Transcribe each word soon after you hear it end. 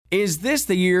Is this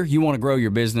the year you want to grow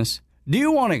your business? Do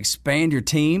you want to expand your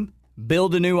team?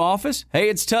 Build a new office? Hey,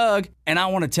 it's Tug, and I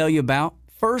want to tell you about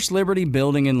First Liberty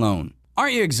Building and Loan.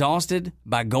 Aren't you exhausted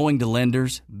by going to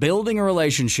lenders, building a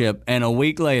relationship, and a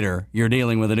week later, you're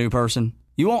dealing with a new person?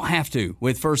 You won't have to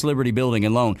with First Liberty Building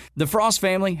and Loan. The Frost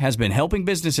family has been helping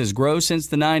businesses grow since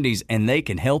the 90s, and they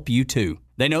can help you too.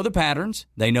 They know the patterns,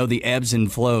 they know the ebbs and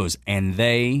flows, and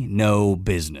they know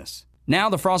business. Now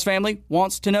the Frost family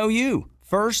wants to know you.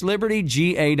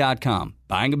 FirstLibertyGA.com.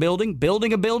 Buying a building,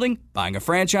 buying a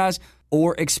franchise,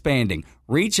 or expanding.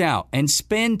 Reach out and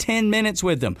spend 10 minutes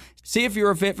with them. See if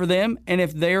you're a fit for them and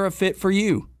if they're a fit for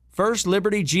you.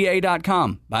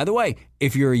 FirstLibertyGA.com. By the way,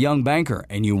 if you're a young banker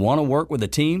and you want to work with a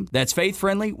team that's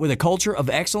faith-friendly with a culture of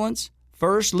excellence,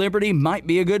 First Liberty might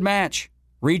be a good match.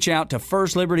 Reach out to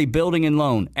First Liberty Building and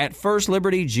Loan at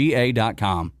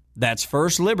FirstLibertyGA.com. That's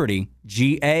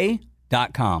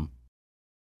FirstLibertyGA.com.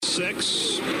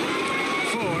 6, 4, 3.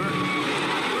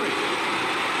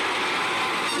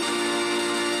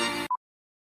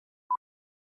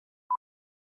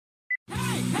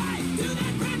 Hey, do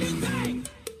that brand new thing!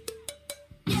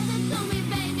 Give it to me,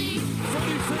 baby!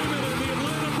 Freddie Freeman and the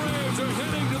Atlanta Braves are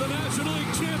heading to the National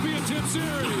League Championship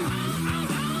Series.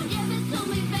 Give it to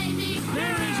me, baby!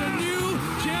 There is a new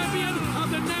champion of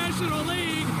the National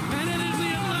League, and it is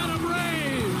the Atlanta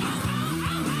Braves.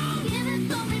 Give it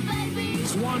to me, baby!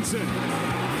 Swanson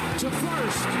to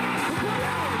first. The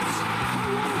Braves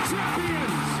are world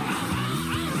champions.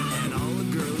 And all the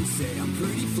girls say I'm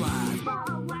pretty fly.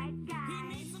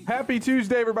 Happy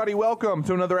Tuesday, everybody. Welcome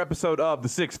to another episode of the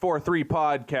 643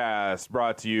 podcast,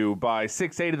 brought to you by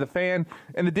 680 The Fan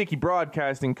and the Dickey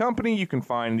Broadcasting Company. You can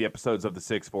find the episodes of the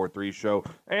 643 show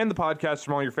and the podcast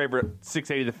from all your favorite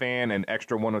 680 The Fan and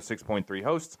Extra 106.3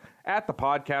 hosts at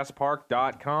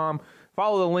thepodcastpark.com.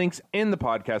 Follow the links in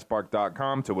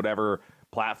thepodcastpark.com to whatever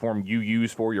platform you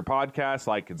use for your podcast.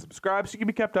 Like and subscribe so you can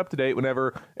be kept up to date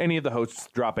whenever any of the hosts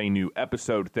drop a new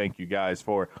episode. Thank you guys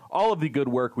for all of the good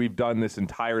work we've done this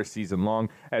entire season long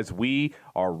as we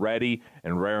are ready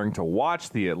and raring to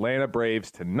watch the Atlanta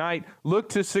Braves tonight look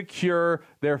to secure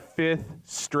their 5th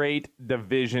straight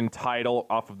division title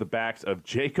off of the backs of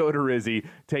Jake Odorizzi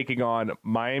taking on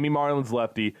Miami Marlins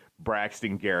lefty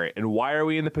Braxton Garrett. And why are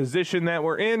we in the position that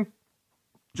we're in?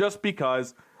 Just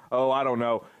because,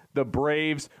 the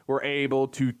Braves were able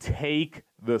to take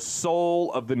the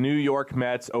soul of the New York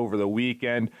Mets over the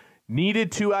weekend.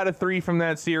 Needed 2 out of 3 from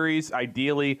that series,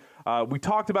 ideally. We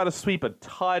talked about a sweep a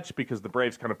touch because the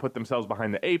Braves kind of put themselves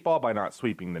behind the 8 ball by not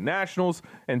sweeping the Nationals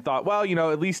and thought,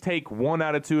 at least take 1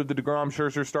 out of 2 of the DeGrom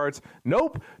Scherzer starts.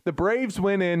 Nope, the Braves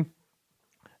went in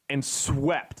and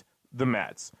swept the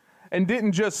Mets. And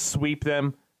didn't just sweep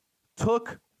them,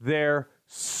 took their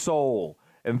soul.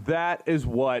 And that is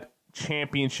what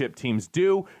championship teams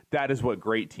do. That is what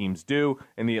great teams do.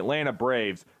 And the Atlanta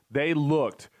Braves, they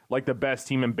looked like the best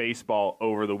team in baseball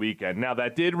over the weekend. Now,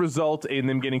 that did result in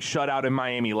them getting shut out in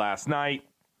Miami last night.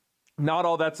 Not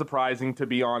all that surprising, to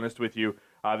be honest with you.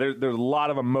 There's a lot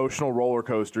of emotional roller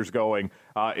coasters going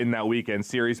in that weekend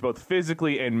series, both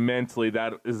physically and mentally.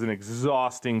 That is an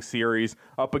exhausting series,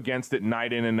 up against it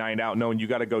night in and night out, knowing you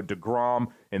got to go DeGrom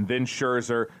and then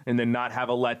Scherzer and then not have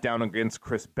a letdown against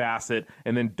Chris Bassett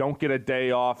and then don't get a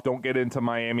day off, don't get into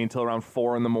Miami until around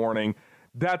 4 in the morning.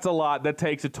 That's a lot. That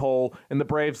takes a toll. And the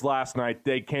Braves last night,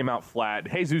 they came out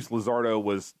flat. Jesus Luzardo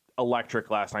was electric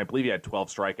last night. I believe he had 12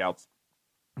 strikeouts.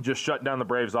 Just shut down the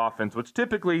Braves offense, which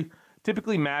typically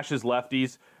mashes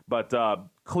lefties, but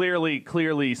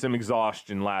clearly some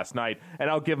exhaustion last night. And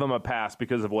I'll give them a pass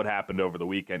because of what happened over the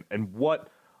weekend. And what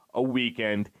a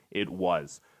weekend it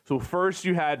was. So first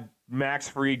you had Max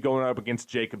Fried going up against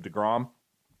Jacob deGrom.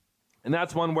 And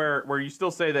that's one where you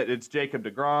still say that it's Jacob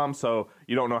deGrom, so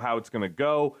you don't know how it's going to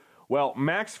go. Well,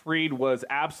 Max Fried was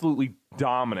absolutely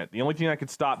dominant. The only thing that could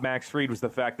stop Max Fried was the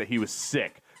fact that he was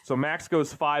sick. So Max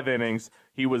goes 5 innings.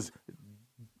 He was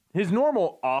his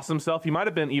normal awesome self. He might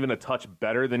have been even a touch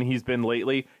better than he's been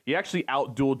lately. He actually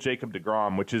outdueled Jacob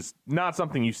deGrom, which is not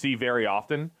something you see very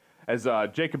often. As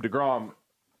Jacob deGrom,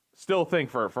 still think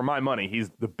for my money, he's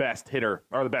the best hitter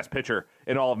or the best pitcher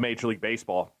in all of Major League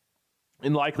Baseball.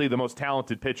 And likely the most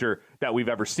talented pitcher that we've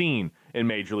ever seen in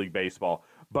Major League Baseball.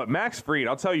 But Max Fried,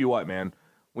 I'll tell you what, man.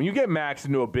 When you get Max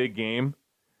into a big game,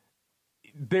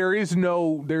 there is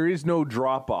no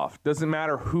drop-off. Doesn't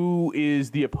matter who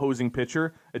is the opposing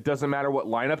pitcher. It doesn't matter what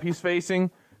lineup he's facing.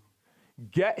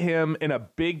 Get him in a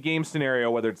big game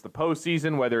scenario, whether it's the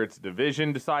postseason, whether it's a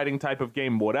division-deciding type of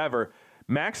game, whatever.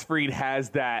 Max Fried has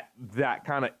that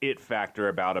kind of it factor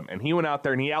about him. And he went out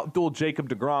there and he outdueled Jacob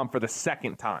deGrom for the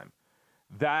second time.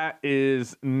 That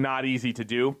is not easy to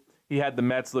do. he had the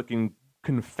Mets looking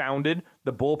confounded.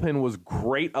 The bullpen was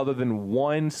great other than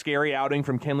one scary outing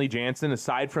from Kenley Jansen.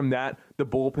 Aside from that, the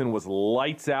bullpen was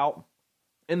lights out.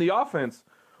 And the offense,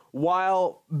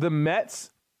 while the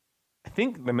Mets, I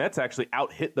think the Mets actually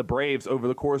out-hit the Braves over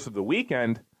the course of the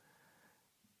weekend,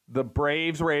 the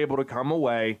Braves were able to come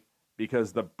away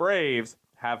because the Braves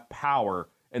have power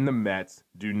and the Mets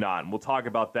do not. And we'll talk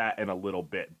about that in a little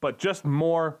bit. But just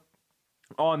more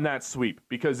on that sweep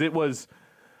because it was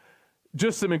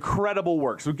just some incredible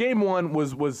work. So game one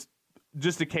was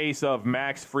just a case of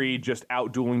Max Fried just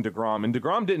out-dueling DeGrom. And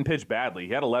DeGrom didn't pitch badly.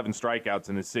 He had 11 strikeouts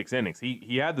in his 6 innings.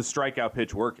 He had the strikeout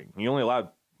pitch working.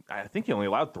 I think he only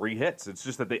allowed 3 hits. It's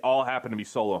just that they all happened to be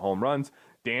solo home runs.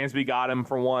 Dansby got him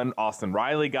for 1, Austin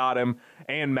Riley got him,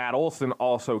 and Matt Olson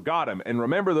also got him. And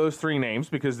remember those 3 names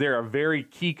because they're a very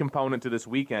key component to this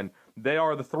weekend. They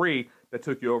are the 3 that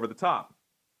took you over the top.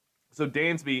 So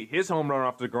Dansby, his home run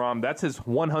off DeGrom, that's his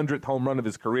 100th home run of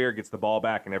his career, gets the ball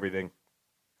back and everything.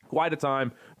 Quite a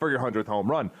time for your 100th home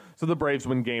run. So the Braves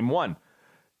win game 1.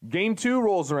 Game 2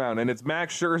 rolls around, and it's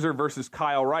Max Scherzer versus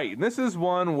Kyle Wright. And this is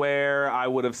one where I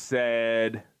would have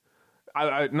said,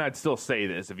 and I'd still say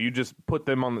this, if you just put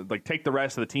them on, take the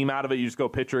rest of the team out of it, you just go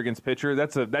pitcher against pitcher,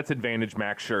 that's advantage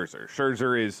Max Scherzer.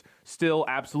 Scherzer is still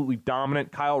absolutely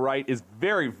dominant. Kyle Wright is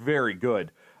very, very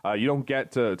good. You don't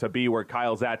get to be where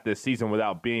Kyle's at this season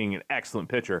without being an excellent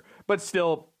pitcher, but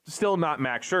still not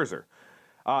Max Scherzer.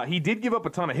 He did give up a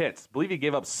ton of hits. I believe he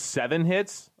gave up 7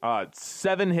 hits.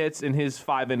 7 hits in his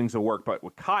 5 innings of work. But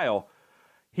with Kyle,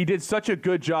 he did such a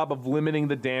good job of limiting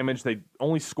the damage. They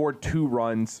only scored 2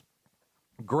 runs.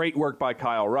 Great work by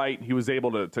Kyle Wright. He was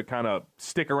able to kind of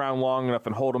stick around long enough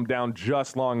and hold him down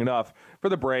just long enough for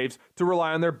the Braves to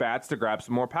rely on their bats to grab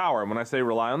some more power. And when I say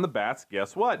rely on the bats,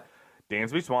 guess what?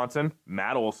 Dansby Swanson,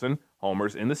 Matt Olson,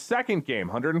 homers in the second game.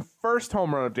 101st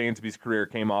home run of Dansby's career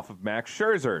came off of Max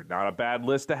Scherzer. Not a bad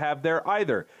list to have there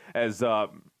either, as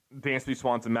Dansby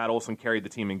Swanson, Matt Olson carried the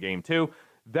team in game 2.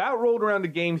 That rolled around to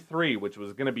game 3, which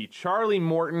was going to be Charlie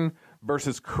Morton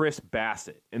versus Chris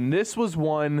Bassett. And this was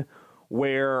one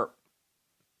where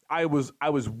I was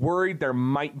worried there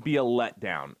might be a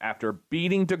letdown. After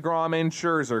beating DeGrom and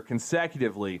Scherzer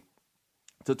consecutively,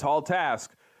 it's a tall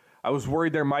task. I was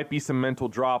worried there might be some mental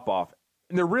drop-off.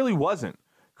 And there really wasn't.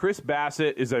 Chris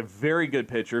Bassett is a very good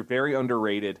pitcher, very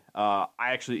underrated. I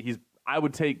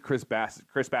would take Chris Bassett.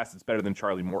 Chris Bassett's better than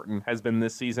Charlie Morton has been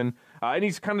this season. And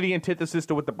he's kind of the antithesis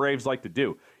to what the Braves like to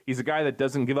do. He's a guy that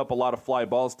doesn't give up a lot of fly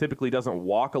balls, typically doesn't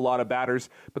walk a lot of batters.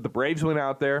 But the Braves went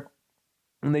out there,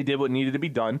 and they did what needed to be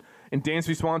done. And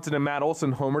Dansby Swanson and Matt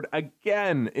Olson homered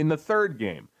again in the 3rd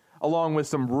game, along with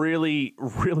some really,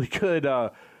 really good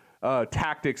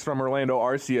tactics from Orlando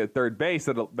Arcia at third base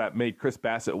that made Chris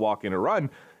Bassett walk in a run.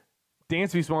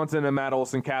 Dansby Swanson and Matt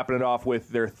Olson capping it off with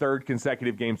their 3rd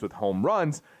consecutive games with home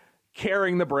runs,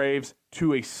 carrying the Braves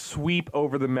to a sweep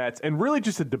over the Mets, and really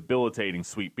just a debilitating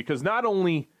sweep because not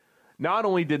only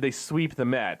did they sweep the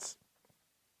Mets,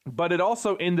 but it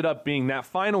also ended up being that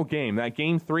final game, that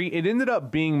game 3, it ended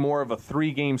up being more of a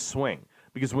 3-game swing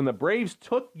because when the Braves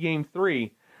took game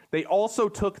 3, they also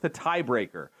took the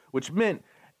tiebreaker, which meant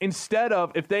instead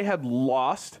of, if they had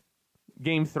lost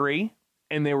game 3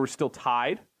 and they were still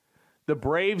tied, the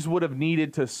Braves would have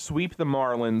needed to sweep the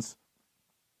Marlins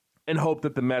and hope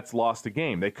that the Mets lost a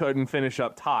game. They couldn't finish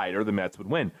up tied or the Mets would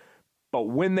win. But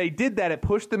when they did that, it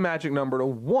pushed the magic number to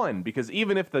 1 because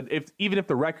even if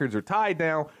the records are tied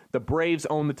now, the Braves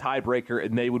own the tiebreaker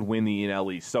and they would win the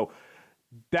NL East. So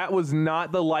that was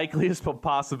not the likeliest of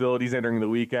possibilities entering the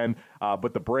weekend,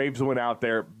 but the Braves went out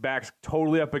there, backs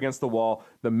totally up against the wall.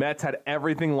 The Mets had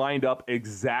everything lined up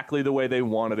exactly the way they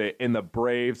wanted it, and the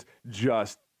Braves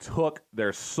just took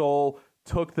their soul,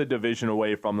 took the division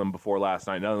away from them before last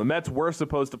night. Now, the Mets were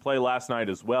supposed to play last night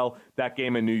as well. That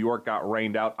game in New York got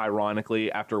rained out,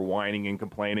 ironically, after whining and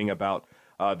complaining about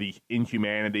the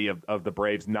inhumanity of the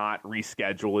Braves not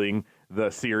rescheduling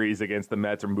the series against the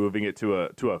Mets or moving it to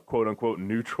a quote-unquote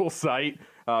neutral site.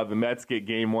 The Mets get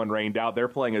game 1 rained out. They're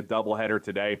playing a doubleheader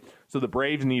today. So the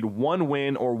Braves need 1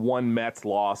 win or 1 Mets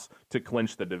loss to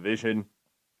clinch the division.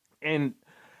 And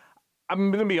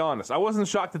I'm going to be honest. I wasn't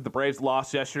shocked that the Braves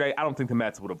lost yesterday. I don't think the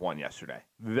Mets would have won yesterday.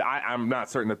 I'm not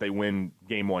certain that they win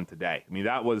game 1 today. I mean,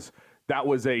 that was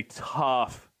a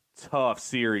tough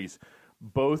series.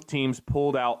 Both teams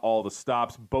pulled out all the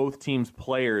stops. Both teams'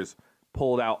 players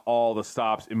pulled out all the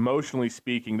stops. Emotionally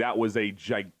speaking, that was a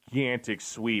gigantic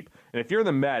sweep. And if you're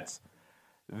the Mets,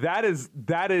 that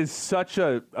is such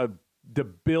a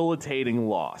debilitating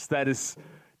loss. That is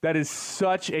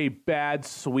such a bad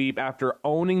sweep after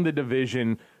owning the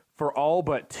division for all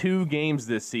but 2 games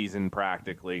this season,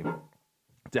 practically.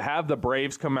 To have the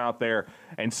Braves come out there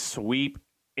and sweep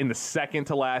in the second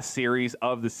to last series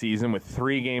of the season with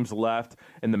 3 games left,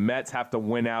 and the Mets have to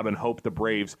win out and hope the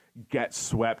Braves get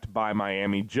swept by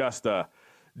Miami. Just a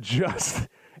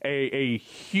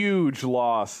huge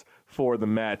loss for the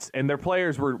Mets, and their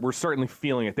players were certainly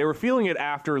feeling it. They were feeling it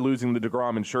after losing the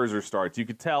DeGrom and Scherzer starts. You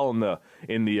could tell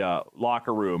in the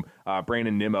locker room,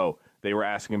 Brandon Nimmo, they were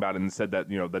asking about it and said that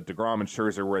that DeGrom and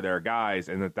Scherzer were their guys,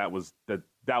 and that was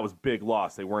big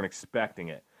loss. They weren't expecting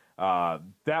it.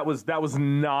 That was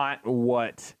not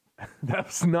what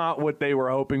that's not what they were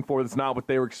hoping for. That's not what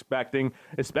they were expecting,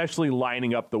 especially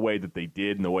lining up the way that they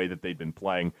did and the way that they've been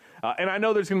playing. And I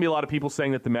know there's going to be a lot of people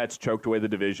saying that the Mets choked away the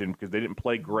division because they didn't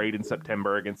play great in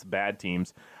September against bad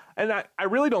teams. And I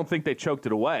really don't think they choked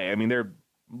it away. I mean, they're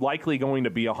likely going to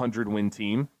be a 100-win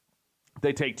team.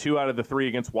 They take 2 out of the 3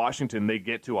 against Washington, they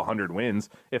get to 100 wins.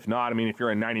 If not, I mean, if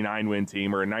you're a 99-win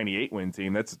team or a 98-win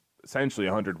team, that's essentially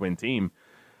a 100-win team.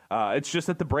 It's just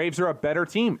that the Braves are a better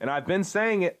team. And I've been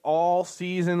saying it all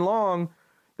season long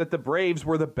that the Braves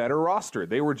were the better roster.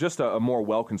 They were just a more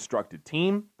well-constructed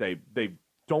team. They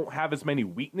don't have as many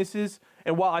weaknesses.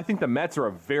 And while I think the Mets are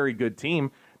a very good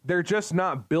team, they're just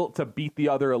not built to beat the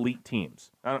other elite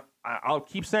teams. I'll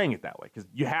keep saying it that way because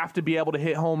you have to be able to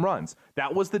hit home runs.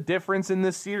 That was the difference in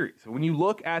this series. When you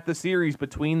look at the series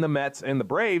between the Mets and the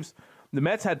Braves, the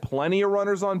Mets had plenty of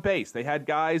runners on base. They had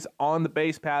guys on the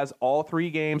base paths all 3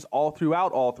 games,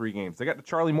 throughout all 3 games. They got to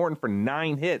Charlie Morton for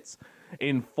 9 hits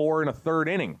in 4 1/3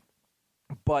 inning.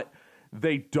 But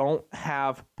they don't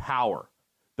have power.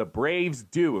 The Braves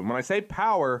do. And when I say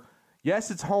power, yes,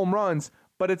 it's home runs,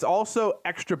 but it's also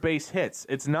extra base hits.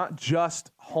 It's not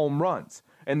just home runs.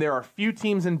 And there are few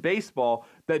teams in baseball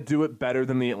that do it better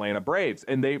than the Atlanta Braves.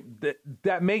 And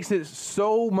that makes it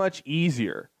so much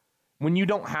easier when you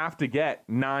don't have to get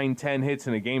 9-10 hits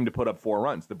in a game to put up 4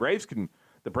 runs. The Braves can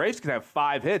have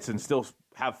 5 hits and still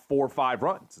have 4 or 5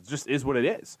 runs. It just is what it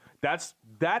is.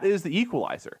 That is the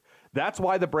equalizer. That's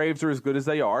why the Braves are as good as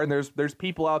they are. And there's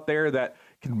people out there that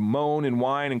can moan and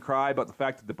whine and cry about the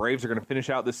fact that the Braves are going to finish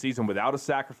out this season without a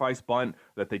sacrifice bunt,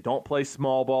 that they don't play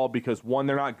small ball because 1,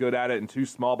 they're not good at it, and 2,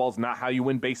 small ball's not how you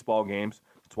win baseball games.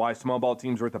 That's why small ball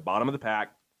teams are at the bottom of the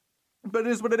pack. But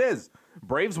it is what it is.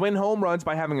 Braves win home runs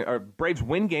Braves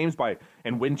win games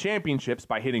and win championships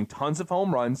by hitting tons of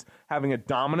home runs, having a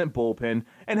dominant bullpen,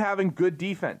 and having good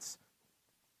defense.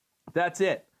 That's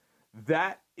it.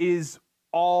 That is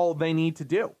all they need to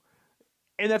do.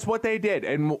 And that's what they did.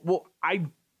 And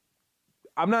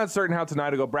I'm not certain how tonight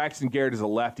will go. Braxton Garrett is a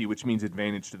lefty, which means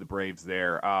advantage to the Braves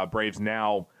there. Braves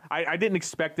now, I didn't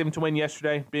expect them to win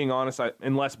yesterday, being honest,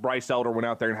 unless Bryce Elder went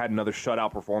out there and had another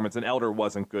shutout performance. And Elder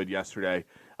wasn't good yesterday.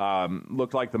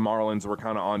 Looked like the Marlins were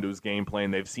kind of onto his game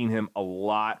plan. They've seen him a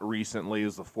lot recently. It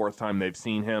was the 4th time they've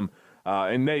seen him.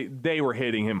 And they were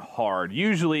hitting him hard.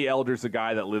 Usually Elder's a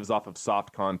guy that lives off of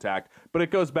soft contact, but it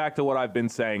goes back to what I've been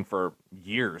saying for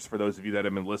years, for those of you that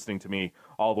have been listening to me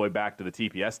all the way back to the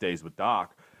TPS days with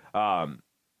Doc.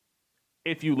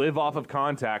 If you live off of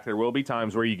contact, there will be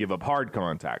times where you give up hard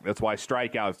contact. That's why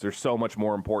strikeouts are so much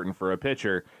more important for a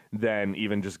pitcher than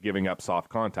even just giving up soft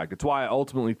contact. It's why I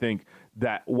ultimately think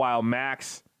that while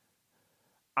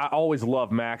I always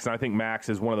love Max, and I think Max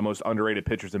is one of the most underrated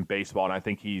pitchers in baseball, and I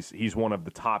think he's one of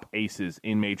the top aces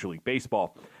in Major League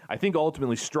Baseball. I think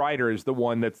ultimately Strider is the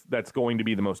one that's going to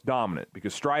be the most dominant,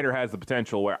 because Strider has the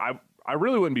potential where I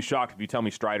really wouldn't be shocked if you tell me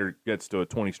Strider gets to a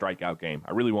 20 strikeout game.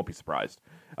 I really won't be surprised.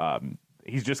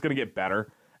 He's just going to get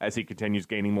better as he continues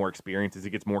gaining more experience, as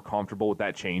he gets more comfortable with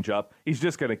that changeup. He's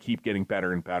just going to keep getting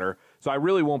better and better. So I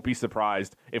really won't be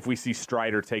surprised if we see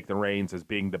Strider take the reins as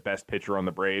being the best pitcher on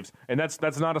the Braves. And that's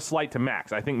not a slight to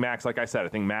Max. I think Max, like I said, I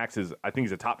think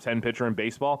he's a top 10 pitcher in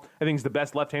baseball. I think he's the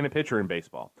best left-handed pitcher in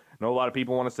baseball. I know a lot of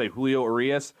people want to say Julio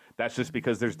Urias. That's just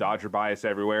because there's Dodger bias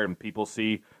everywhere, and people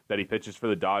see that he pitches for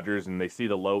the Dodgers, and they see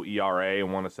the low ERA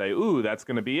and want to say, ooh, that's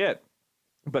going to be it.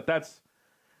 But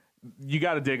you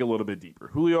got to dig a little bit deeper.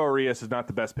 Julio Urias is not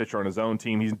the best pitcher on his own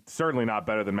team. He's certainly not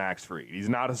better than Max Fried. He's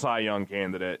not a Cy Young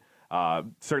candidate.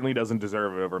 Certainly doesn't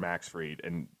deserve it over Max Fried,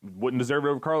 and wouldn't deserve it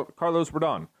over Carlos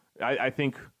Rodon. I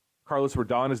think Carlos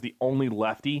Rodon is the only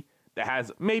lefty that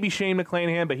has maybe Shane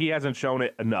McClanahan, but he hasn't shown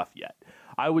it enough yet.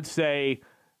 I would say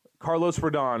Carlos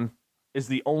Rodon is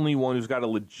the only one who's got a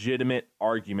legitimate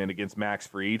argument against Max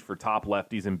Fried for top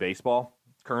lefties in baseball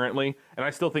currently, and I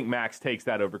still think Max takes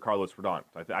that over Carlos Rodon.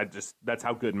 That's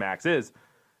how good Max is,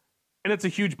 and it's a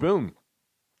huge boon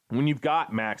when you've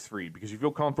got Max Fried, because you feel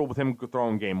comfortable with him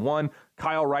throwing game 1.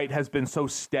 Kyle Wright has been so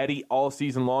steady all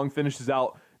season long, finishes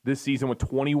out this season with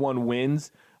 21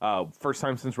 wins, first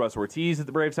time since Russ Ortiz that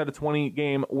the Braves had a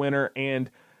 20-game winner,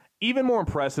 and even more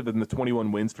impressive than the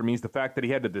 21 wins for me is the fact that he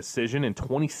had a decision in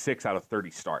 26 out of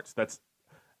 30 starts. That's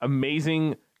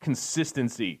amazing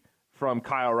consistency from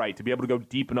Kyle Wright to be able to go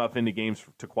deep enough into games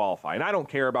to qualify. And I don't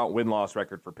care about win-loss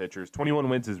record for pitchers. 21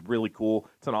 wins is really cool.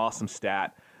 It's an awesome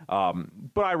stat.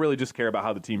 But I really just care about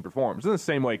how the team performs in the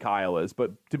same way Kyle is.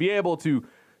 But to be able to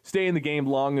stay in the game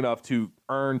long enough to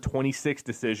earn 26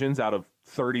 decisions out of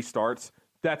 30 starts,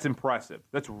 that's impressive.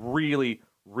 That's really,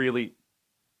 really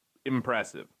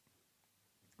impressive.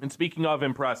 And speaking of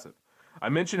impressive, I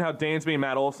mentioned how Dansby and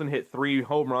Matt Olson hit 3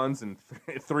 home runs in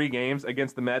 3 games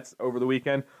against the Mets over the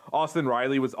weekend. Austin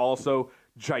Riley was also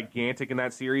gigantic in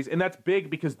that series, and that's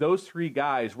big because those 3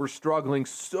 guys were struggling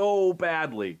so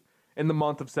badly in the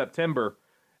month of September,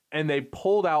 and they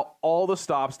pulled out all the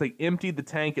stops. They emptied the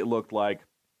tank, it looked like,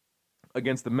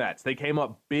 against the Mets. They came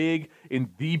up big in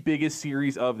the biggest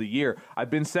series of the year. I've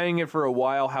been saying it for a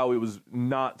while how it was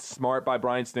not smart by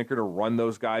Brian Snitker to run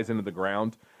those guys into the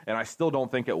ground, and I still don't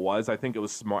think it was. I think it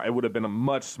was smart. It would have been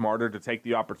much smarter to take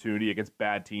the opportunity against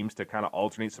bad teams to kind of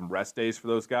alternate some rest days for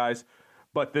those guys.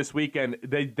 But this weekend,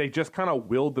 they just kind of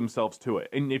willed themselves to it.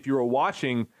 And if you were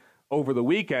watching over the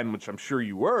weekend, which I'm sure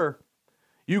you were,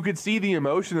 you could see the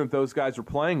emotion that those guys were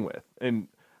playing with. And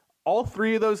all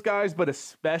 3 of those guys, but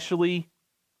especially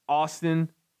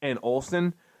Austin and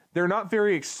Olson, they're not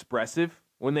very expressive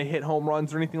when they hit home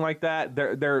runs or anything like that.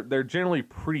 They're generally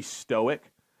pretty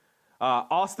stoic.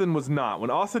 Austin was not. When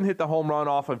Austin hit the home run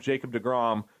off of Jacob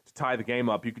deGrom to tie the game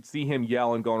up, you could see him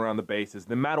yelling going around the bases.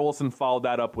 Then Matt Olson followed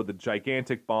that up with a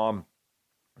gigantic bomb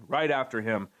right after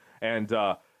him and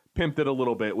pimped it a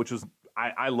little bit, which was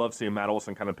I love seeing Matt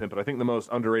Olson kind of pimp it. I think the most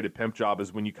underrated pimp job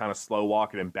is when you kind of slow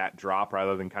walk it and bat drop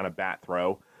rather than kind of bat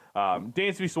throw.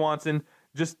 Dansby Swanson,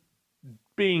 just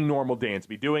being normal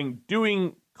Dansby,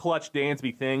 doing clutch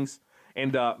Dansby things.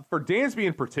 And for Dansby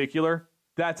in particular,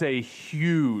 that's a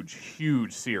huge,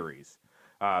 huge series.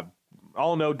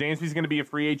 All know Dansby's going to be a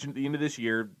free agent at the end of this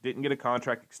year. Didn't get a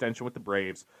contract extension with the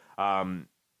Braves.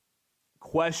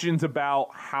 Questions about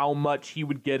how much he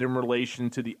would get in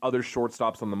relation to the other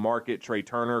shortstops on the market, Trey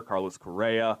Turner, Carlos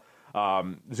Correa.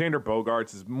 Xander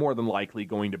Bogaerts is more than likely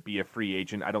going to be a free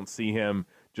agent. I don't see him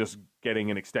just getting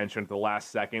an extension at the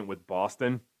last second with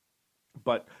Boston.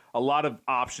 But a lot of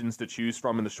options to choose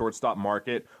from in the shortstop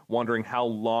market, wondering how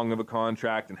long of a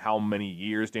contract and how many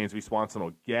years Dansby Swanson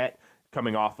will get,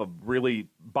 coming off of really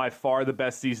by far the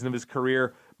best season of his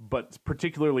career, but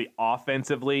particularly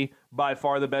offensively by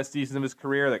far the best season of his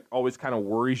career. That always kind of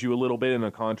worries you a little bit in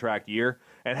a contract year.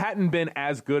 And hadn't been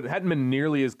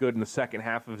nearly as good in the second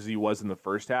half as he was in the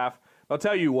first half. I'll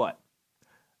tell you what,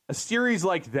 a series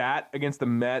like that against the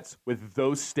Mets with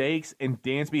those stakes and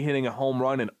Dansby hitting a home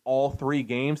run in all 3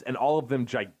 games and all of them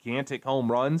gigantic home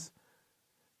runs,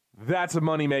 that's a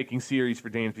money-making series for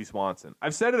Dansby Swanson.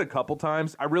 I've said it a couple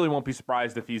times. I really won't be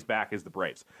surprised if he's back as the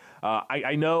Braves.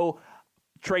 I know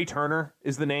Trey Turner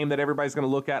is the name that everybody's going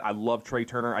to look at. I love Trey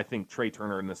Turner. I think Trey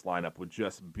Turner in this lineup would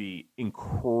just be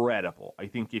incredible. I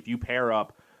think if you pair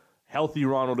up healthy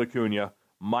Ronald Acuna,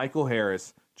 Michael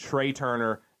Harris, Trey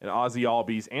Turner, and Ozzie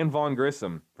Albies, and Vaughn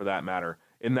Grissom, for that matter,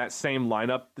 in that same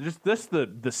lineup, just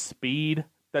the speed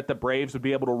that the Braves would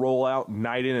be able to roll out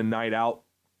night in and night out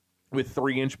with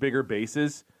 3-inch bigger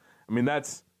bases. I mean,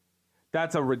 that's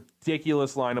a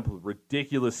ridiculous lineup with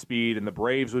ridiculous speed, and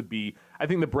I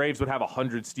think the Braves would have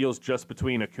 100 steals just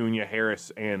between Acuna,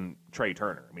 Harris, and Trey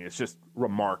Turner. I mean, it's just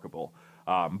remarkable.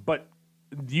 But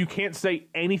you can't say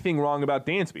anything wrong about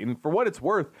Dansby. And for what it's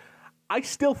worth, I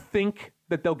still think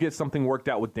that they'll get something worked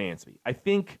out with Dansby. I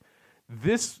think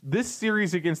this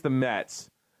series against the Mets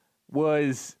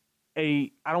was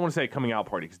I don't want to say a coming out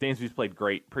party because Dansby's played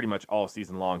great pretty much all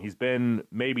season long. He's been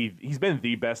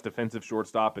the best defensive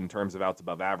shortstop in terms of outs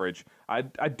above average. I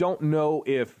don't know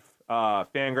if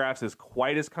Fangraphs is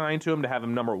quite as kind to him to have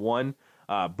him number 1,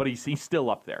 but he's still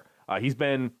up there. He's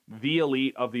been the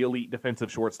elite of the elite defensive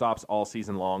shortstops all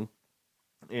season long,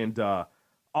 and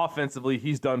offensively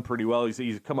he's done pretty well.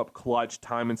 He's come up clutch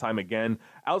time and time again.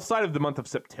 Outside of the month of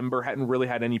September, hadn't really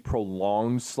had any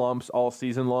prolonged slumps all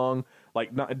season long.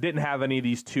 Didn't have any of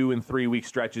these 2 and 3 week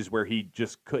stretches where he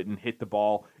just couldn't hit the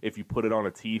ball if you put it on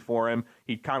a tee for him.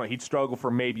 He'd struggle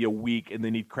for maybe a week and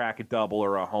then he'd crack a double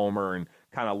or a homer and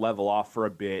kind of level off for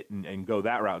a bit and go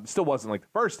that route. It still wasn't like the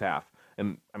first half.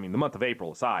 And I mean, the month of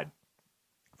April aside,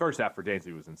 first half for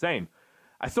Dansby was insane.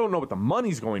 I still don't know what the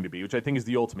money's going to be, which I think is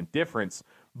the ultimate difference.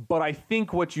 But I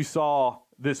think what you saw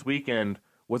this weekend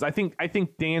was I think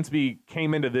Dansby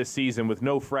came into this season with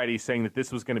no Freddie, saying that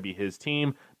this was going to be his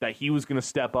team, that he was going to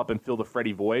step up and fill the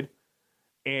Freddie void.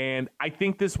 And I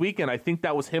think this weekend, I think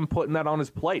that was him putting that on his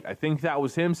plate. I think that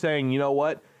was him saying, you know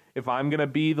what, if I'm going to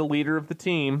be the leader of the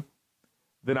team,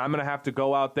 then I'm going to have to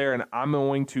go out there and I'm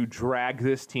going to drag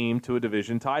this team to a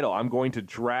division title. I'm going to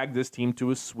drag this team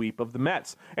to a sweep of the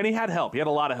Mets. And he had help. He had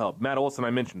a lot of help. Matt Olson, I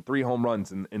mentioned, 3 home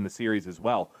runs in the series as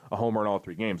well. A homer in all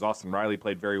 3 games. Austin Riley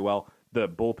played very well. The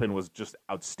bullpen was just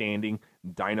outstanding,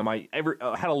 dynamite.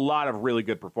 Had a lot of really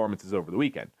good performances over the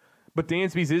weekend. But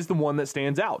Dansby's is the one that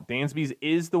stands out. Dansby's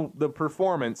is the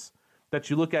performance that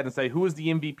you look at and say, who is the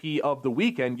MVP of the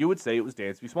weekend? You would say it was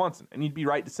Dansby Swanson. And you'd be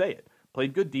right to say it.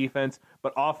 Played good defense,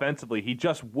 but offensively, he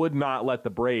just would not let the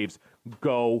Braves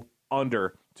go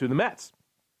under to the Mets.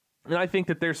 And I think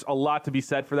that there's a lot to be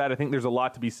said for that. I think there's a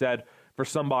lot to be said for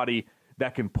somebody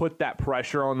that can put that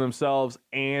pressure on themselves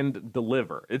and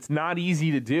deliver. It's not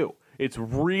easy to do. It's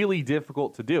really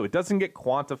difficult to do. It doesn't get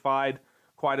quantified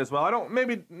quite as well.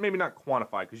 Maybe not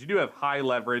quantified, because you do have high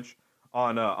leverage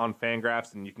on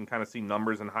Fangraphs, and you can kind of see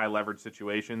numbers in high leverage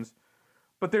situations.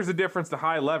 But there's a difference to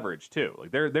high leverage, too.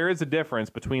 Like there is a difference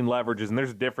between leverages, and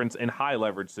there's a difference in high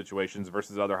leverage situations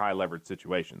versus other high leverage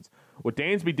situations. What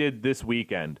Dansby did this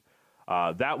weekend,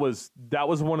 that was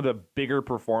one of the bigger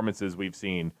performances we've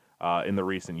seen in the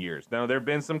recent years. Now, there have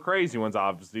been some crazy ones,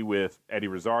 obviously, with Eddie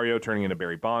Rosario turning into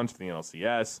Barry Bonds for the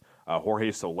NLCS,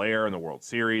 Jorge Soler in the World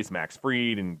Series, Max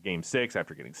Fried in Game 6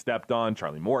 after getting stepped on,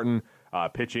 Charlie Morton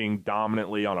pitching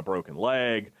dominantly on a broken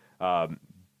leg,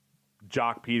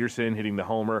 Jock Peterson hitting the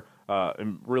homer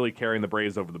and really carrying the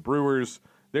Braves over the Brewers.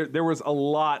 There was a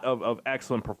lot of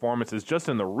excellent performances just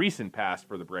in the recent past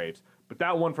for the Braves. But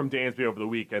that one from Dansby over the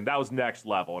weekend, that was next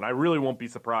level. And I really won't be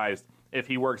surprised if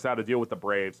he works out a deal with the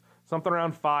Braves. Something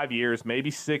around 5 years,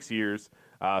 maybe 6 years.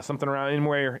 Something around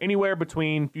anywhere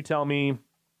between, if you tell me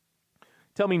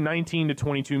 19 to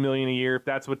 22 million a year. If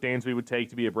that's what Dansby would take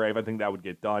to be a Brave, I think that would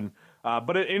get done.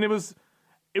 But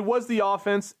it was the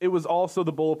offense. It was also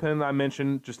the bullpen I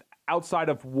mentioned, just outside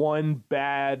of one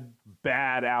bad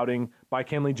outing by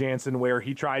Kenley Jansen where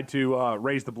he tried to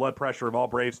raise the blood pressure of all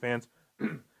Braves fans.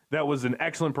 That was an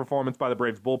excellent performance by the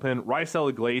Braves bullpen. Raisel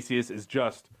Iglesias is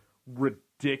just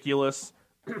ridiculous.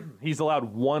 He's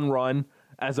allowed 1 run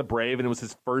as a Brave, and it was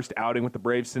his first outing with the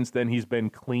Braves. Since then, he's been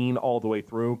clean all the way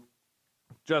through.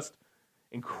 Just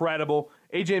incredible.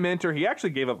 AJ Minter, he actually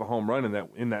gave up a home run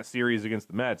in that series against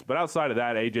the Mets. But outside of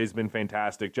that, AJ's been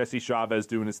fantastic. Jesse Chavez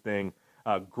doing his thing.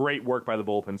 Great work by the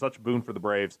bullpen. Such a boon for the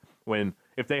Braves when,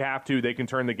 if they have to, they can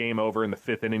turn the game over in the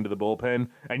 5th inning to the bullpen,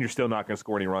 and you're still not going to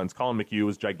score any runs. Colin McHugh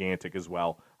was gigantic as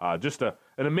well. Just an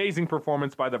amazing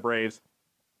performance by the Braves.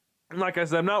 And like I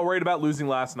said, I'm not worried about losing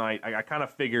last night. I kind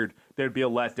of figured there'd be a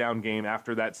letdown game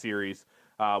after that series.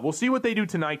 We'll see what they do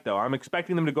tonight, though. I'm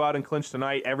expecting them to go out and clinch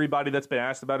tonight. Everybody that's been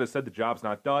asked about it has said the job's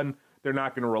not done. They're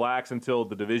not going to relax until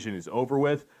the division is over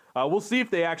with. We'll see if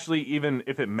they actually, even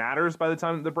if it matters by the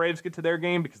time the Braves get to their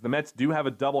game, because the Mets do have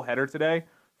a doubleheader today.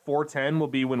 4:10 will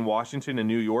be when Washington and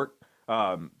New York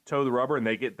toe the rubber, and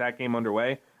they get that game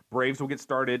underway. Braves will get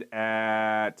started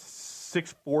at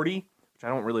 6:40, which I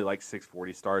don't really like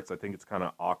 6:40 starts. I think it's kind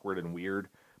of awkward and weird.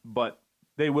 But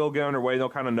they will get underway. They'll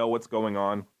kind of know what's going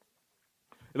on.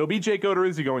 It'll be Jake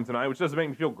Odorizzi going tonight, which doesn't make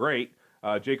me feel great.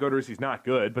 Jake Odorizzi's not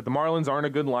good, but the Marlins aren't a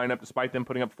good lineup despite them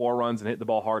putting up 4 runs and hitting the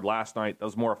ball hard last night. That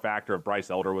was more a factor of Bryce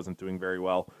Elder wasn't doing very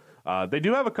well. They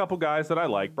do have a couple guys that I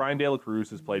like. Brian De La Cruz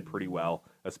has played pretty well,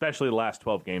 especially the last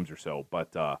 12 games or so.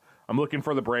 But I'm looking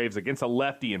for the Braves against a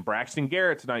lefty and Braxton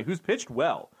Garrett tonight, who's pitched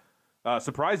well,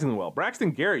 surprisingly well.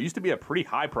 Braxton Garrett used to be a pretty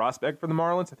high prospect for the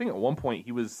Marlins. I think at one point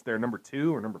he was their number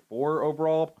 2 or number 4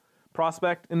 overall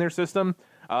prospect in their system.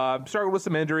 Struggled with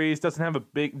some injuries,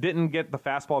 didn't get the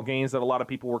fastball gains that a lot of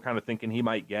people were kind of thinking he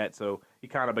might get, so he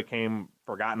kind of became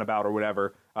forgotten about or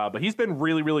whatever. But he's been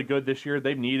really, really good this year.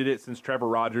 They've needed it since Trevor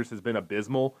Rogers has been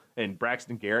abysmal, and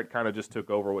Braxton Garrett kind of just took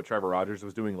over what Trevor Rogers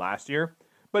was doing last year.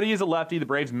 But he is a lefty. The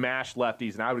Braves mash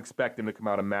lefties, and I would expect him to come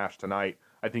out and mash tonight.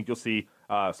 I think you'll see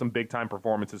some big-time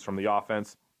performances from the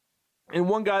offense. And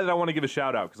one guy that I want to give a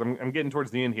shout-out, because I'm getting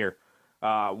towards the end here.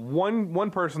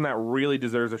 One person that really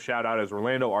deserves a shout out is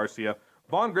Orlando Arcia.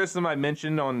 Vaughn Grissom, I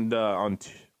mentioned on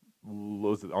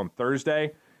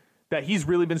Thursday that he's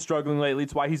really been struggling lately.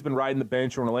 It's why he's been riding the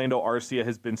bench. Orlando Arcia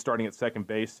has been starting at second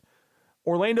base.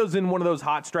 Orlando's in one of those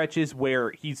hot stretches where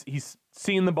he's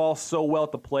seeing the ball so well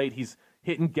at the plate. He's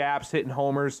hitting gaps, hitting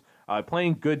homers,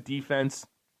 playing good defense.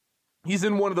 He's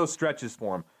in one of those stretches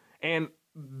for him. And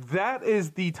that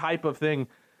is the type of thing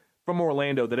from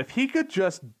Orlando that if he could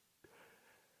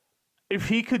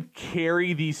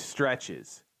carry these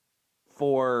stretches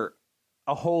for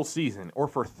a whole season or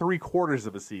for 3/4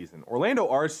 of a season, Orlando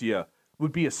Arcia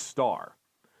would be a star.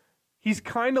 He's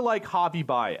kind of like Javi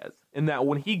Baez in that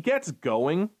when he gets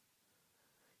going,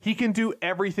 he can do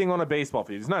everything on a baseball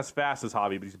field. He's not as fast as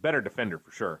Javi, but he's a better defender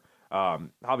for sure.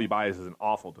 Javi Baez is an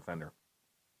awful defender.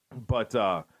 But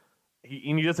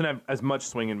he doesn't have as much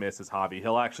swing and miss as Javi.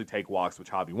 He'll actually take walks,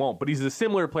 which Javi won't. But he's a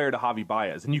similar player to Javi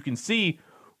Baez. And you can see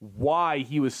why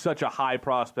he was such a high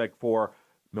prospect for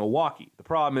Milwaukee. The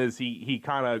problem is he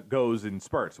kind of goes in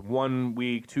spurts. 1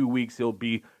 week, 2 weeks, he'll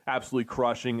be absolutely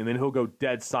crushing, and then he'll go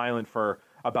dead silent for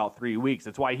about 3 weeks.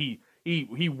 That's why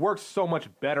he works so much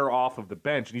better off of the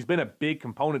bench, and he's been a big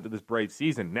component to this Braves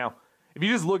season. Now, if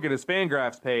you just look at his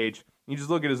Fangraphs page, you just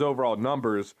look at his overall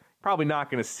numbers, probably not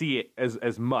going to see it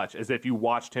as much as if you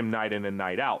watched him night in and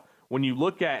night out. When you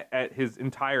look at his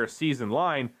entire season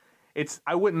line, it's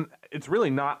really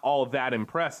not all that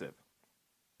impressive.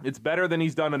 It's better than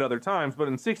he's done at other times, but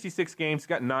in 66 games, he's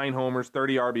got 9 homers,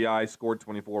 30 RBIs, scored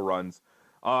 24 runs.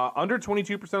 Under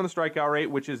 22% of the strikeout rate,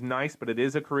 which is nice, but it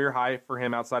is a career high for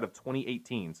him outside of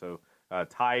 2018. So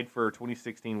tied for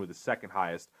 2016 with the second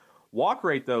highest. Walk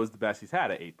rate, though, is the best he's had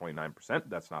at 8.9%.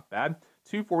 That's not bad.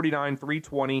 249,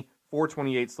 320,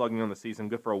 428 slugging on the season.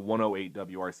 Good for a 108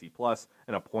 WRC plus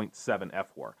and a .7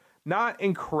 FWAR. Not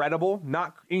incredible,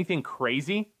 not anything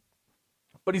crazy,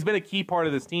 but he's been a key part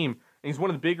of this team. And he's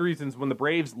one of the big reasons when the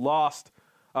Braves lost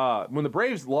Ozzie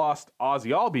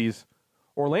Albies,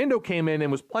 Orlando came in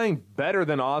and was playing better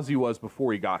than Ozzie was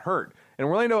before he got hurt. And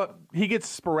Orlando, he gets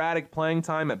sporadic playing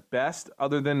time at best,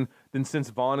 other than since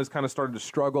Vaughn has kind of started to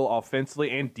struggle offensively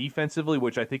and defensively,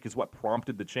 which I think is what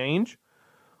prompted the change.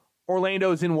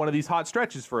 Orlando's in one of these hot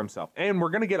stretches for himself. And we're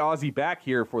going to get Ozzie back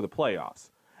here for the playoffs.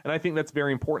 And I think that's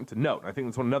very important to note. I think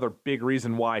that's another big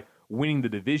reason why winning the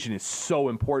division is so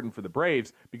important for the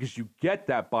Braves, because you get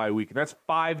that bye week, and that's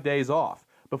 5 days off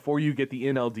before you get the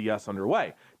NLDS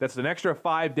underway. That's an extra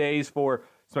 5 days for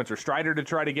Spencer Strider to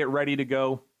try to get ready to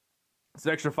go. It's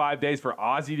an extra 5 days for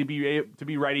Ozzie to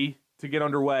be ready to get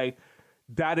underway.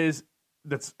 That's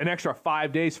an extra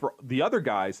 5 days for the other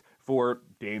guys, for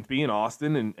Dansby and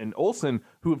Austin and Olsen,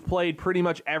 who have played pretty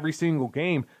much every single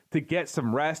game, to get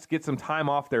some rest, get some time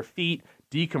off their feet,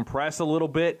 decompress a little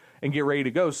bit, and get ready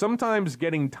to go. Sometimes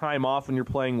getting time off when you're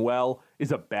playing well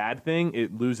is a bad thing.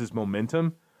 It loses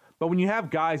momentum. But when you have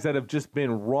guys that have just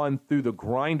been run through the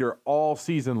grinder all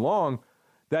season long,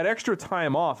 that extra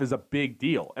time off is a big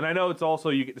deal. And I know it's also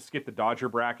you get to skip the Dodger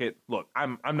bracket. Look,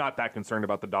 I'm not that concerned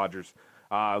about the Dodgers.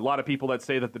 A lot of people that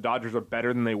say that the Dodgers are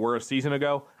better than they were a season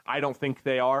ago, I don't think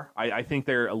they are. I think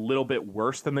they're a little bit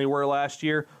worse than they were last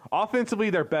year. Offensively,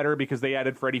 they're better because they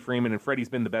added Freddie Freeman, and Freddie's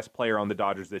been the best player on the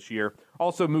Dodgers this year.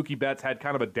 Also, Mookie Betts had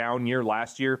kind of a down year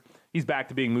last year. He's back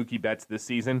to being Mookie Betts this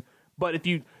season. But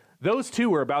those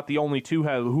two are about the only two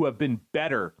who have been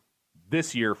better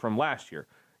this year from last year.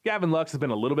 Gavin Lux has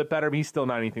been a little bit better, but he's still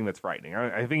not anything that's frightening.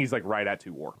 I think he's like right at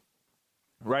 2 WAR.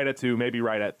 Right at 2, maybe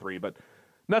right at 3, but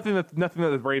nothing that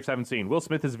the Braves haven't seen. Will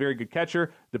Smith is a very good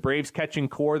catcher. The Braves catching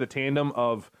core, the tandem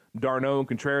of d'Arnaud and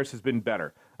Contreras, has been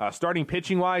better. Starting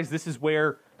pitching-wise, this is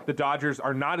where the Dodgers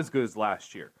are not as good as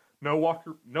last year. No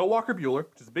Walker Buehler,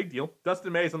 which is a big deal.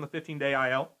 Dustin May's on the 15-day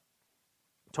IL.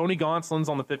 Tony Gonsolin's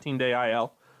on the 15-day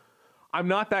IL. I'm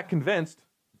not that convinced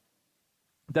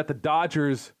that the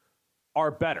Dodgers are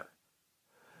better.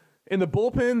 In the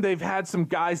bullpen, they've had some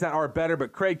guys that are better,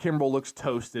 but Craig Kimbrell looks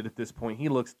toasted at this point. He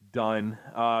looks done.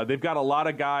 They've got a lot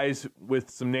of guys with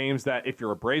some names that, if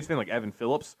you're a Braves fan, like Evan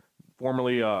Phillips,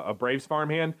 formerly a Braves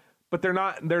farmhand, but they're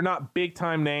not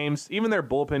big-time names. Even their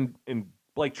bullpen, and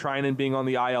Blake Trinan being on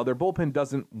the IL, their bullpen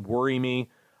doesn't worry me.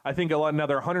 I think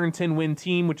another 110-win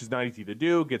team, which is not easy to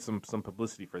do, get some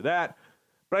publicity for that.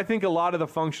 But I think a lot of the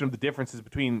function of the differences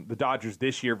between the Dodgers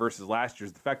this year versus last year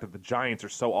is the fact that the Giants are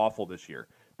so awful this year.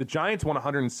 The Giants won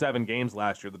 107 games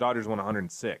last year. The Dodgers won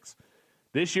 106.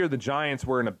 This year, the Giants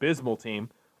were an abysmal team,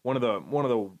 one of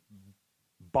the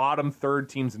bottom third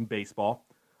teams in baseball,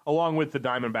 along with the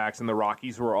Diamondbacks and the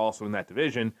Rockies, who are also in that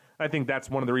division. I think that's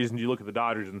one of the reasons you look at the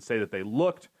Dodgers and say that they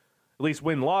looked, at least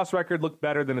win-loss record, looked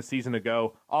better than a season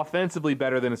ago, offensively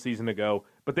better than a season ago,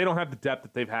 but they don't have the depth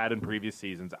that they've had in previous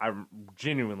seasons. I'm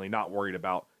genuinely not worried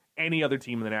about any other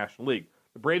team in the National League.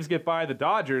 The Braves get by the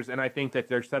Dodgers, and I think that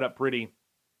they're set up pretty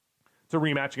to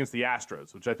rematch against the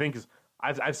Astros, which I think is,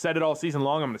 I've said it all season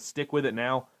long, I'm going to stick with it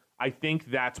now. I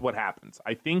think that's what happens.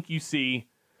 I think you see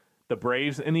the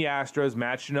Braves and the Astros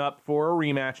matching up for a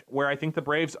rematch, where I think the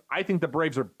Braves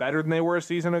are better than they were a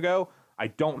season ago. I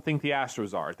don't think the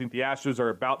Astros are. I think the Astros are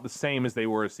about the same as they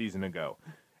were a season ago.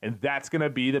 And that's going to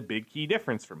be the big key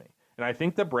difference for me. And I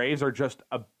think the Braves are just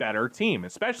a better team,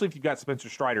 especially if you've got Spencer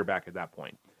Strider back at that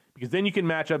point. Because then you can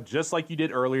match up just like you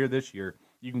did earlier this year.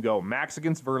 You can go Max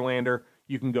against Verlander.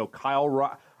 You can go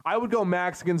I would go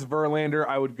Max against Verlander.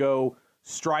 I would go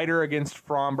Strider against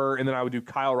Fromber, and then I would do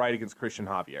Kyle Wright against Christian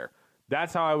Javier.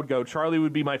 That's how I would go. Charlie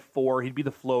would be my 4. He'd be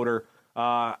the floater.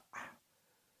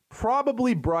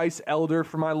 Probably Bryce Elder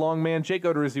for my long man. Jake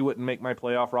Odorizzi wouldn't make my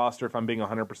playoff roster if I'm being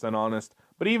 100% honest.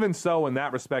 But even so, in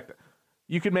that respect,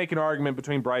 you could make an argument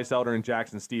between Bryce Elder and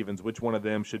Jackson Stevens, which one of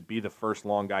them should be the first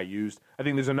long guy used. I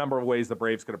think there's a number of ways the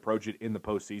Braves could approach it in the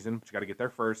postseason, but you got to get there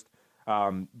first.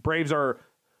 Braves are,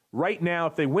 right now,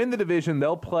 if they win the division,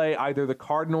 they'll play either the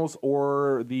Cardinals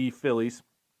or the Phillies.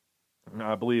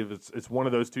 I believe it's one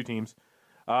of those two teams.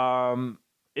 And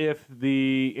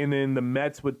then the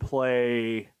Mets would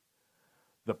play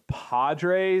the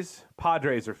Padres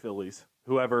or Phillies,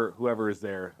 whoever is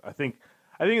there. I think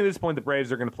at this point the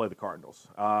Braves are going to play the Cardinals.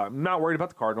 I'm not worried about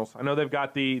the Cardinals. I know they've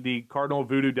got the Cardinal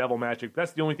Voodoo Devil Magic.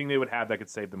 That's the only thing they would have that could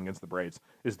save them against the Braves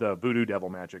is the Voodoo Devil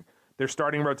Magic. Their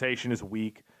starting rotation is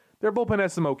weak. Their bullpen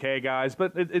has some okay guys,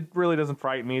 but it really doesn't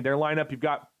frighten me. Their lineup, you've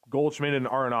got Goldschmidt and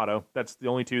Arenado. That's the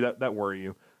only two that worry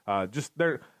you.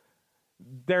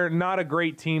 They're not a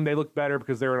great team. They look better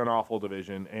because they're in an awful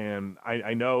division. And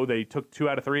I know they took 2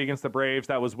 out of 3 against the Braves.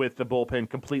 That was with the bullpen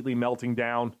completely melting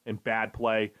down and bad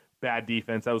play, bad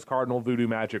defense. That was Cardinal Voodoo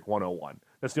Magic 101.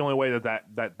 That's the only way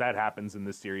that happens in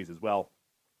this series as well.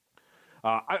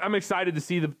 I'm excited to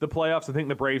see the playoffs. I think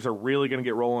the Braves are really going to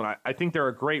get rolling. I think they're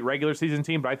a great regular season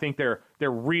team, but I think they're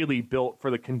really built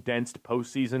for the condensed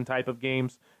postseason type of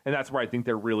games, and that's where I think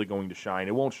they're really going to shine.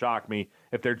 It won't shock me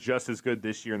if they're just as good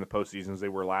this year in the postseason as they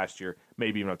were last year,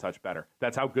 maybe even a touch better.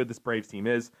 That's how good this Braves team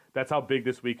is. That's how big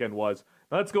this weekend was.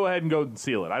 Now let's go ahead and go and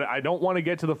seal it. I don't want to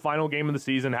get to the final game of the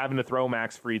season having to throw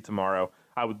Max Fried tomorrow.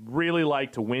 I would really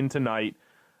like to win tonight.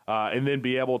 And then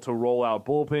be able to roll out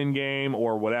bullpen game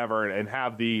or whatever and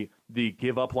have the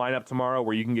give-up lineup tomorrow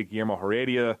where you can get Guillermo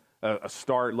Heredia a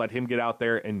start, let him get out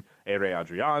there, and Ere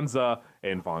Adrianza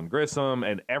and Vaughn Grissom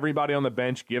and everybody on the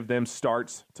bench, give them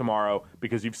starts tomorrow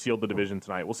because you've sealed the division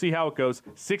tonight. We'll see how it goes.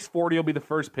 6:40 will be the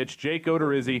first pitch. Jake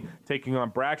Odorizzi taking on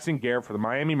Braxton Garrett for the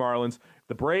Miami Marlins. If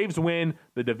the Braves win,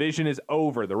 the division is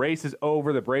over. The race is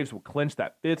over. The Braves will clinch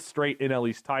that 5th straight NL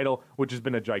East title, which has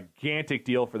been a gigantic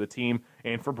deal for the team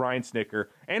and for Brian Snitker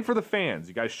and for the fans.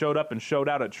 You guys showed up and showed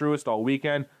out at Truist all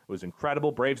weekend. It was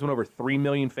incredible. Braves went over 3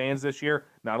 million fans this year.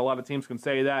 Not a lot of teams can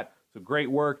say that. So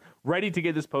great work. Ready to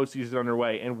get this postseason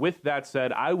underway. And with that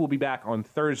said, I will be back on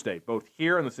Thursday, both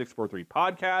here on the 643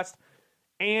 podcast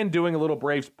and doing a little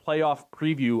Braves playoff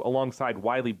preview alongside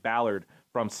Wiley Ballard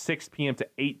from 6 p.m. to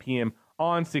 8 p.m.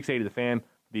 on 680 The Fan.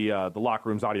 The Locker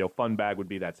Room's audio fun bag would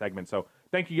be that segment. So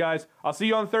thank you guys. I'll see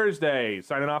you on Thursday.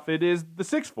 Signing off, it is the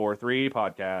 643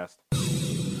 podcast.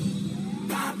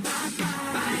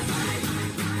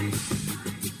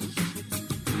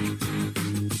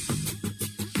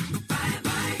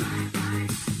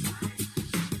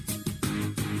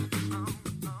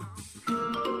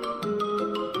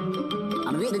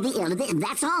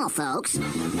 That's all, folks.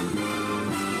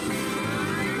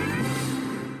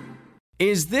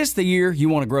 Is this the year you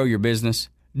want to grow your business?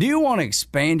 Do you want to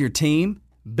expand your team?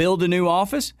 Build a new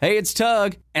office? Hey, it's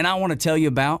Tug, and I want to tell you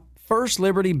about First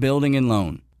Liberty Building and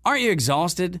Loan. Aren't you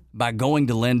exhausted by going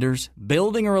to lenders,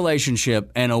 building a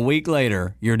relationship, and a week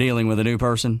later, you're dealing with a new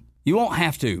person? You won't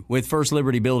have to with First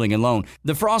Liberty Building and Loan.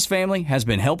 The Frost family has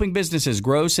been helping businesses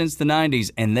grow since the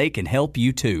 90s, and they can help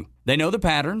you too. They know the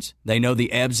patterns, they know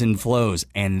the ebbs and flows,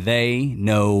 and they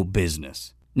know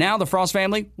business. Now the Frost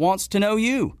family wants to know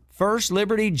you.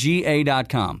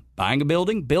 FirstLibertyGA.com. Buying a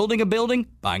building, building a building,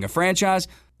 buying a franchise,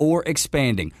 or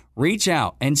expanding. Reach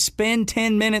out and spend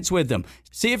 10 minutes with them.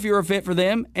 See if you're a fit for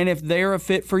them and if they're a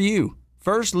fit for you.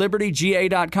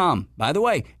 FirstLibertyGA.com. By the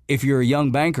way, if you're a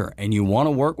young banker and you want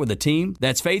to work with a team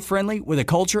that's faith-friendly with a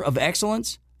culture of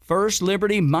excellence, First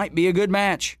Liberty might be a good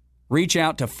match. Reach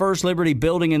out to First Liberty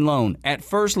Building and Loan at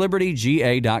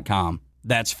FirstLibertyGA.com.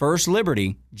 That's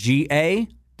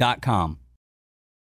FirstLibertyGA.com.